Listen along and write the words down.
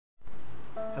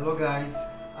Hello guys,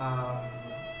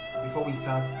 before we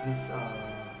start this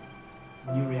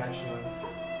new reaction,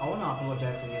 I want to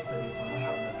apologize for yesterday for not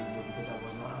having a video because I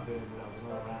was not available, I was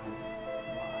not around.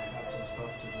 I had some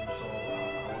stuff to do, so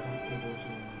I wasn't able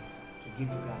to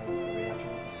give you guys a reaction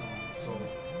of a song. So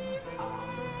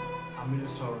I'm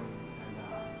really sorry, and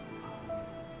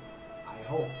I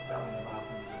hope that will never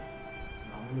happen again.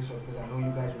 I'm really sorry because I know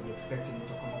you guys will be expecting me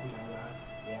to come up with another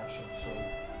reaction. So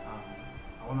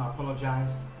I want to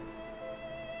apologize,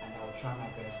 and I will try my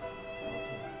best not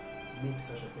to make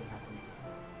such a thing happen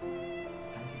again.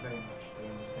 Thank you very much for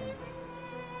your understanding.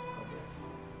 God bless.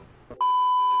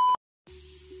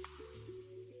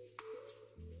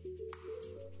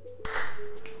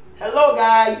 Hello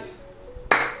guys,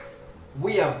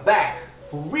 we are back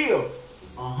for real.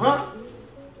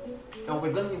 And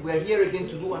we're here again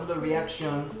to do another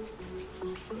reaction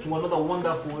to another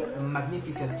wonderful and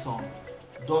magnificent song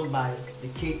done by the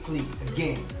CLIQUE,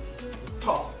 again, the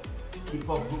top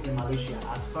hip-hop group in Malaysia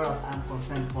as far as I'm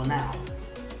concerned for now.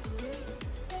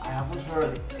 I haven't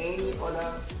heard any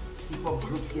other hip-hop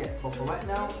groups yet, but for right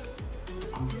now,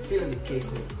 I'm feeling the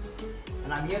CLIQUE.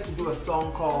 And I'm here to do a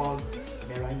song called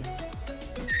Merais.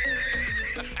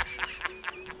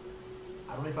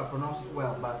 I don't know if I pronounced it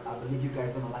well, but I believe you guys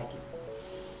are gonna like it.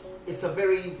 It's a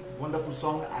very wonderful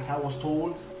song, as I was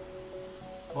told,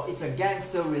 but it's a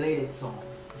gangster related song.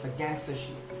 It's a gangster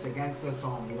shit. It's a gangster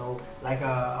song, you know, like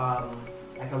a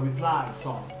reply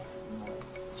song, you know.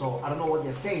 So I don't know what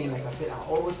they're saying. Like I said, I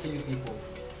always tell you people,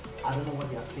 I don't know what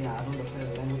they're saying. I don't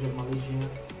understand the language of Malaysia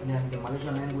and the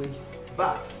Malaysian language,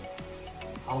 but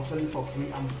I'll tell you for free,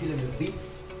 I'm feeling the beat,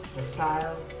 the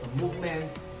style, the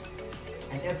movement,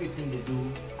 and everything they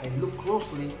do. I look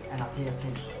closely and I pay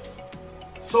attention.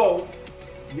 So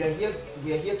we are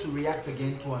here to react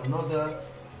again to another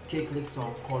CLIQUE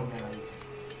song called Merais.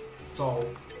 So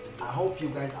I hope you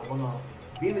guys are gonna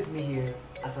be with me here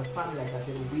as a family. Like I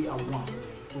said, we are one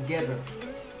together.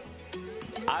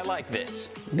 I like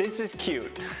this. This is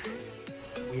cute.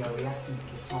 We are reacting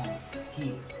to songs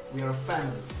here. We are a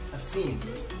family, a team.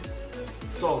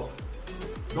 So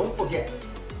don't forget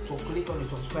to click on the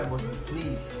subscribe button.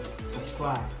 Please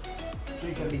subscribe so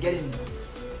you can be getting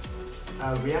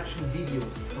reaction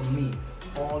videos from me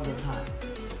all the time.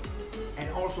 And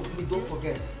also, please don't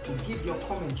forget to give your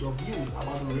comments, your views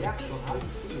about the reaction, how you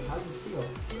see it, how you feel.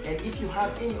 And if you have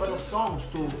any other songs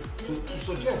to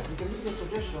suggest, you can leave your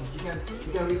suggestions.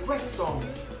 You can request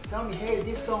songs. Tell me, hey,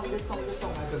 this song. I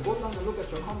can go down and look at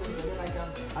your comments, and then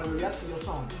I will react to your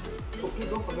songs. So please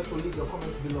don't forget to leave your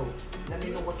comments below. Let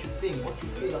me know what you think, what you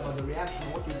feel about the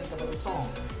reaction, what you think about the song.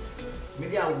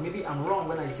 Maybe I'm wrong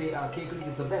when I say CLIQUE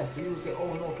is the best. You will say,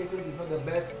 oh no, CLIQUE is not the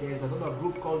best. There's another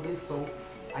group called this, so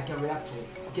I can react to it.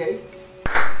 Okay?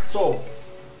 So,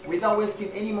 without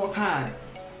wasting any more time,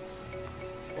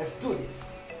 let's do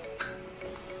this.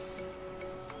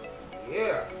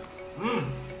 Yeah. Let's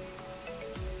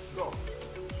go.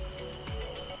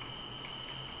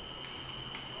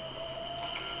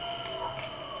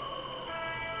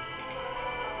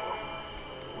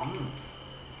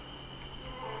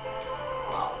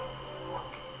 Wow.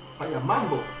 Fire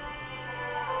mambo.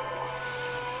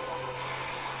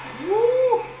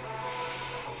 Woo.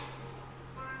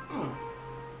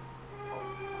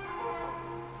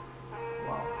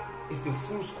 Wow. It's the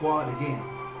full squad again.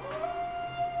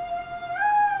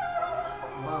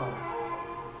 Wow.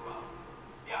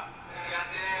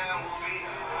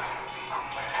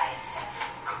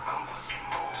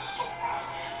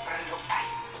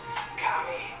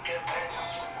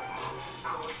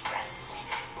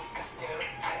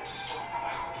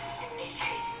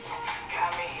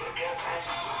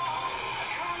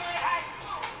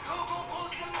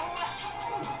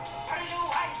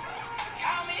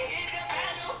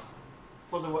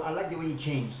 First of all, I like the way he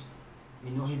changed.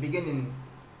 You know, he began in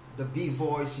the B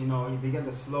voice, you know, he began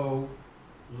the slow,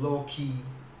 low key,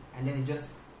 and then he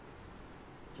just,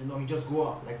 you know, he just go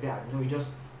up like that. You know, he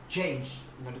just change,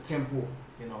 you know, the tempo,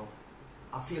 you know.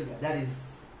 I feel that. That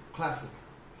is classic,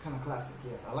 kind of classic,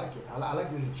 yes. I like it. I like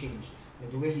the way he changed.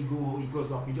 The way he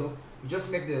goes up. He just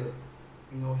make the,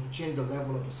 you know, he changed the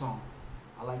level of the song.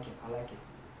 I like it. I like it.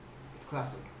 It's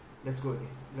classic. Let's go again.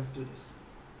 Let's do this.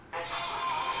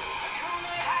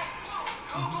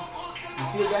 You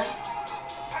feel that?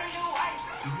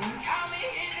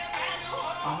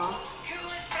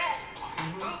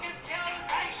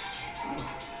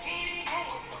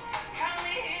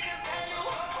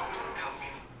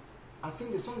 I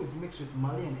think the song is mixed with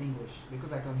Malay and English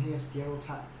because I can hear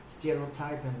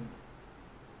stereotype and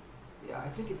yeah, I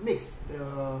think it mixed. I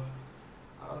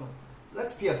don't know.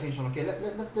 Let's pay attention, okay?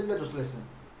 Let's just listen.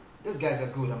 These guys are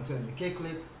good, I'm telling you.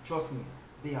 CLIQUE, trust me,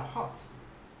 they are hot.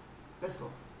 Let's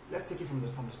go. Let's take it from the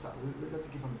start. Let's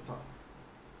take it from the top.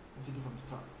 Let's take it from the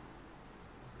top.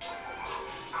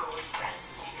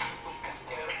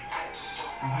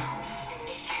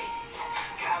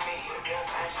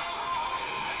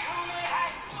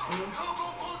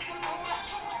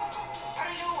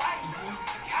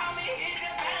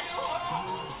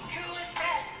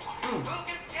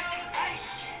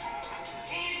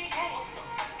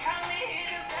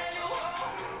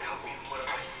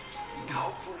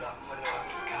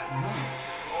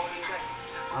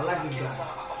 I like this guy.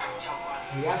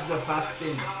 He has the fast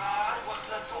thing.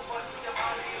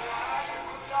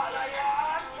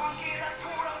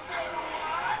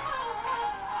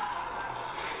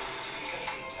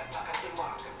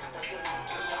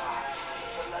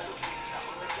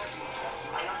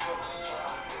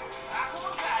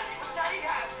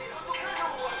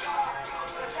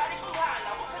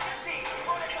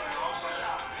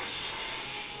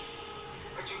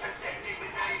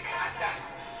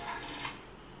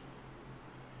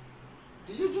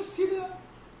 Did you just see that?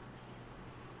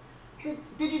 Hey,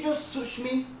 did you just sush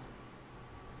me?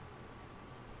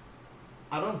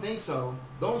 I don't think so.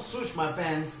 Don't sush my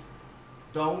fans.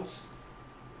 Don't.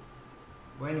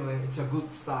 But anyway, it's a good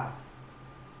style.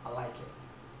 I like it.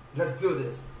 Let's do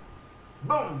this.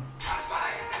 Boom!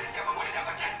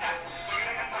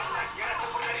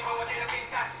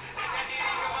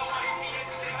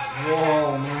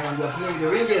 Whoa, man, you're playing with the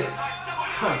ringgits.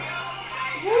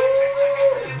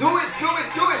 Do it, do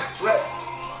it, do it! Right.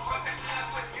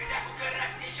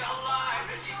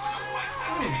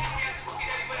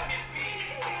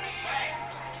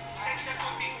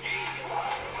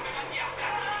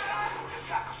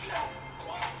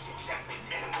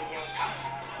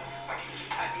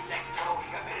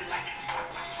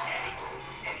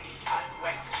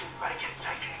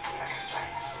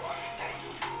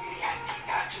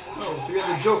 Oh, so you're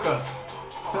the Joker.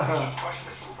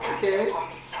 Okay.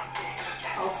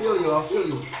 I'll feel you, I'll feel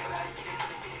you. Woo,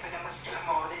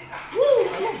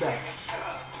 I love that.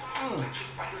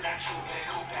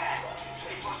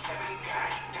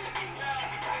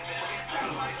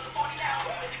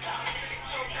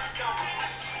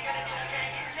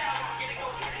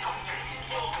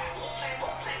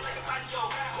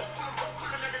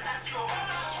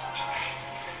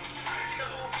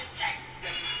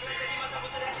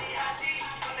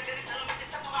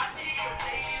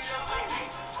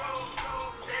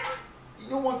 You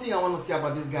know, one thing I want to say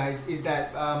about these guys is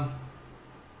that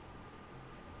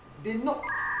they know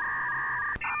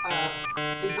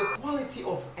it's the quality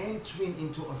of entering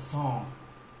into a song,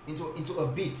 into a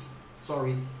beat.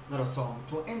 Sorry, not a song.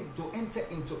 To enter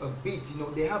into a beat, you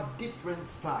know, they have different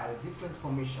style, different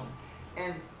formation,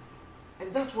 and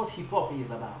that's what hip hop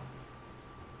is about.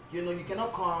 You know, you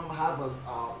cannot come have a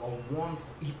one.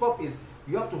 Hip hop is,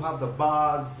 you have to have the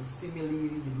bars, the simile,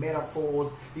 the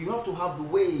metaphors. You have to have the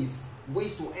ways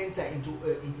to enter into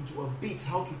a beat,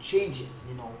 how to change it.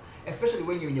 You know, especially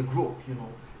when you're in a group. You know,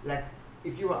 like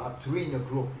if you are three in a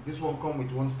group, this one come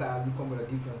with one style, you come with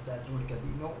a different style. This one,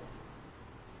 you know,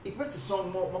 it makes the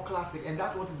song more classic, and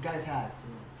that's what these guys has.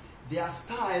 You know, their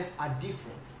styles are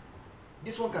different.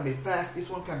 This one can be fast. This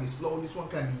one can be slow. This one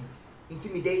can be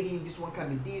intimidating, this one can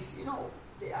be this, you know,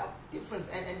 they are different,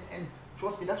 and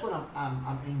trust me, that's what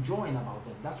I'm enjoying about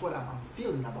them. That's what I'm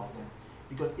feeling about them,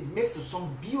 because it makes the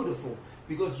song beautiful,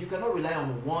 because you cannot rely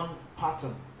on one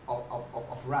pattern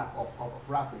of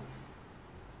rapping.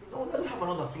 You know, let it have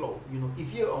another flow. You know,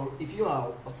 if you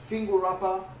are a single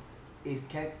rapper, it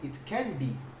can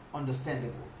be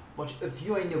understandable, but if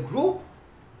you're in a group,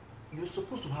 you're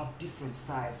supposed to have different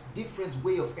styles, different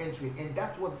way of entering, and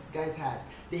that's what these guys has.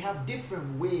 They have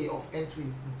different way of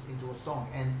entering into a song,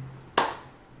 and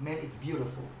man, it's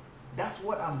beautiful. That's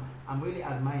what I'm really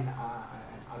admiring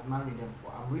them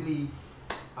for. I'm really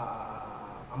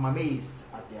I'm amazed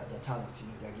at their talent, you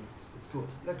know, their gifts. It's good.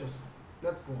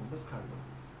 Let's go on. Let's carry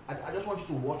on. I just want you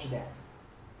to watch that.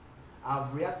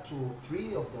 I've reacted to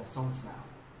 3 of their songs now,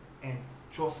 and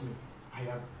trust me, I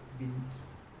have been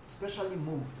especially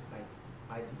moved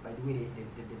by the way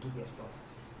they do their stuff.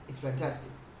 It's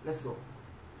fantastic. Let's go.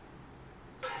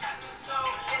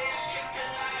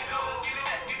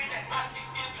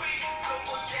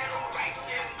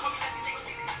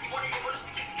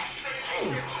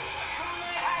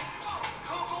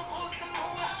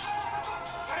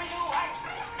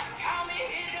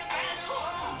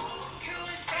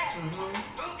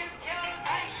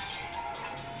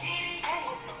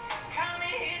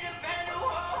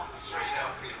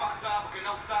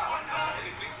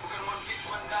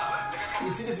 You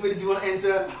see this minute you want to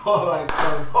enter? Oh my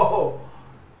god. Oh,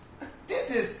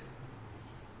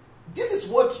 is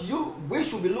what we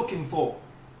should be looking for.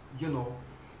 You know,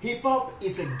 hip hop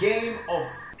is a game of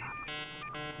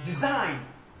design.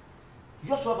 You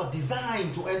have to have a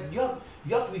design to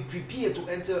you have to be prepared to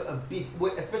enter a beat,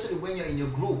 especially when you're in your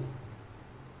group.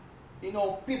 You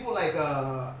know, people like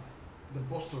the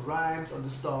Busta Rhymes and the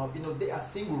stuff, you know, they are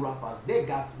single rappers. They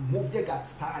got they got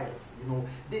styles, you know,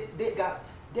 they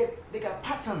got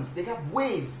patterns, they got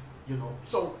ways, you know.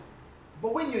 So,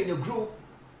 but when you're in a group,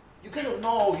 you gotta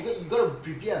know, you gotta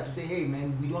prepare to say, hey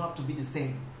man, we don't have to be the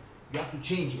same. You have to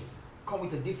change it. Come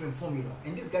with a different formula.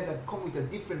 And these guys have come with a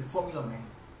different formula, man.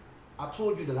 I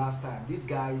told you the last time, these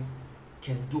guys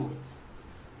can do it.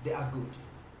 They are good.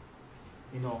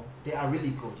 You know, they are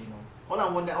really good, you know. All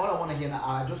I want to hear now,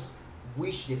 I just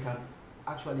wish they can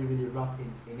actually really rap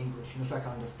in English, you know, so I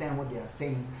can understand what they are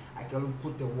saying. I can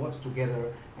put the words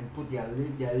together and put their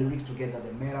lyrics together,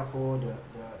 the metaphor,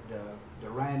 the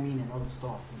rhyming and all the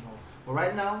stuff, you know. But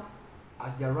right now,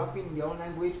 as they are rapping in their own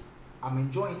language, I'm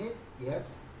enjoying it.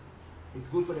 Yes, it's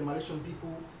good for the Malaysian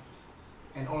people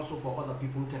and also for other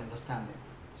people who can understand them.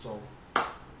 So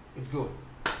it's good.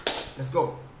 Let's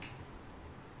go.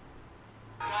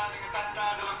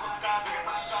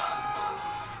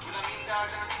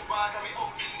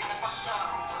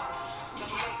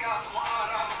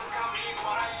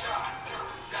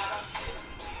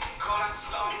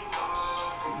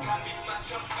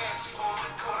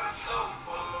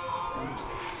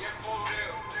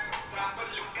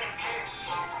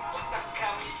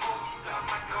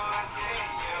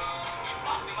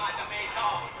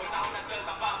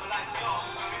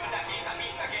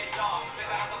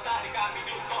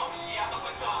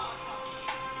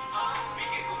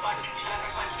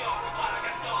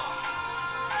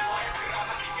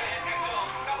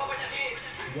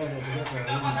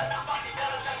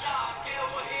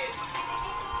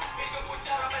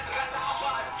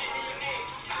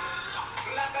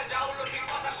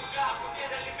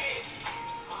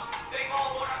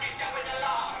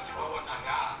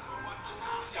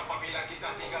 Siapa bilang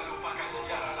kita tinggal lupakan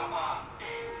sejarah lama?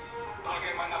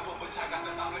 Bagaimanapun bencana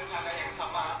tetap bencana yang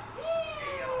sama.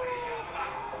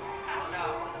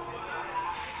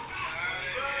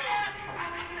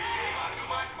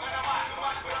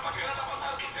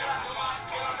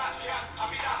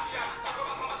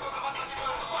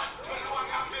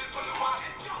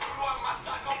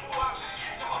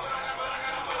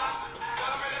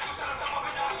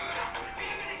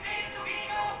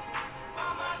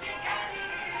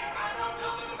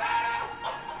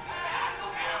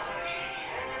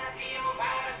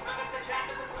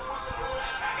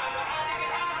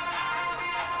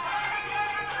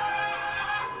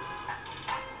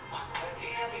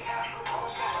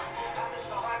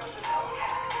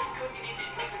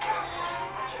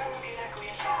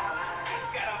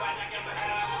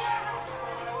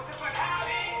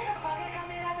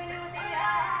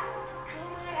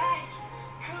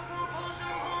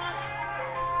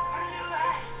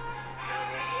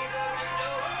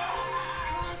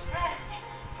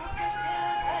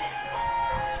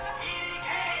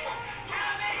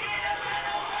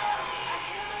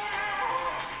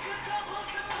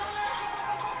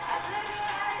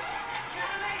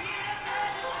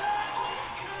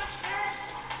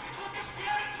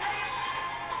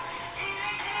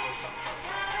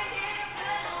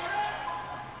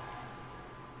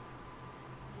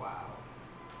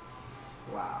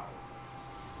 Wow.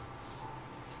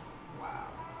 Wow.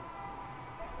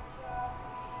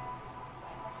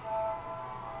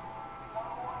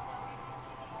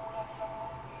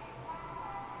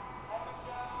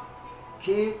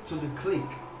 Key to the clique.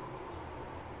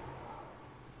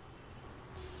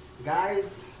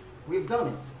 Guys, we've done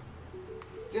it.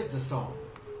 This is the song.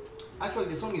 Actually,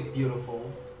 the song is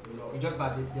beautiful. You know, just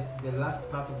but the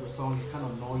last part of the song is kind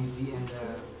of noisy and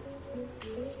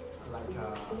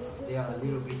they are a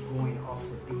little bit going off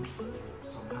the beat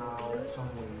somehow, some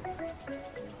way.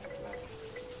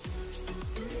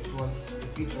 The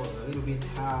beat was a little bit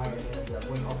high and they are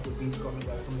going off the beat, coming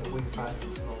down, some are going fast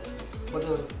and slow. But the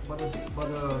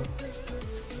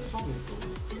song is good.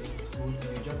 It's good.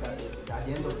 You just at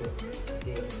the end of the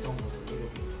day, the song was a little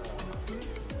bit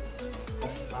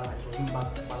off balance. It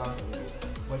wasn't balanced a little,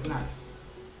 but nice.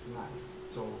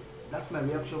 So that's my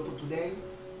reaction for today,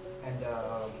 and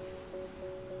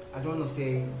I don't want to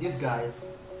say these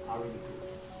guys are really good.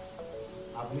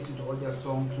 I've listened to all their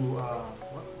songs to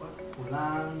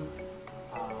Ulan,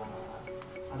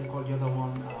 how they call the other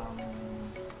one,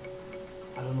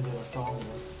 I don't know the other song,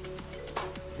 but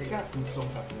they got good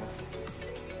songs after that.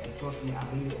 And trust me, I'm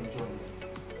really enjoying it.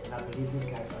 And I believe these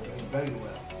guys are doing very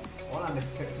well. All I'm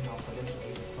expecting now for them to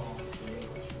make a song in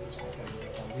English, which I can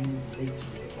really relate to.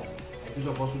 I those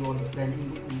of us who don't understand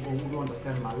English or who don't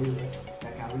understand Malay,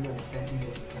 that can really understand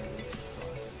English, can relate to the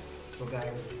songs. So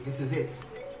guys, this is it.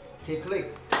 Okay,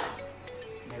 click.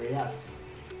 Merais.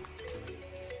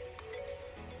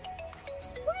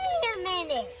 Wait a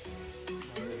minute.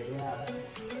 Merais.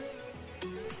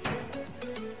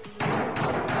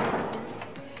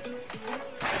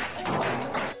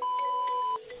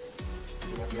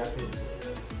 We have reacted to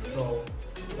it. So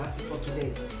that's it for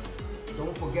today.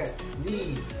 Don't forget,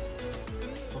 please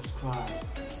subscribe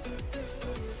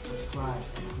and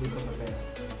click on the bell.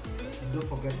 And don't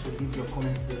forget to leave your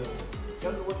comments below.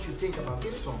 Tell me what you think about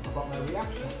this song, about my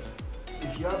reaction.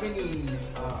 If you have any,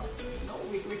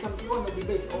 we can go on a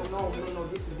debate. Oh no,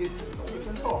 this is this. No, we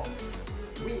can talk.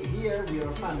 We are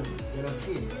a family, we're a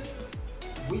team.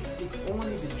 We speak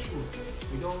only the truth.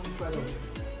 We don't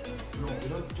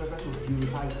try to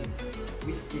beautify things.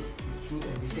 We speak the truth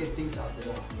and we say things as they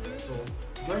are. So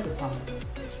join the family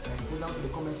and go down to the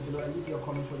comments below and leave your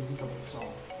comment what you think about the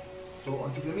song. So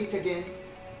until we meet again,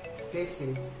 stay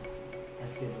safe and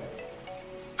stay blessed.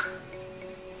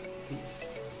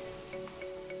 Peace.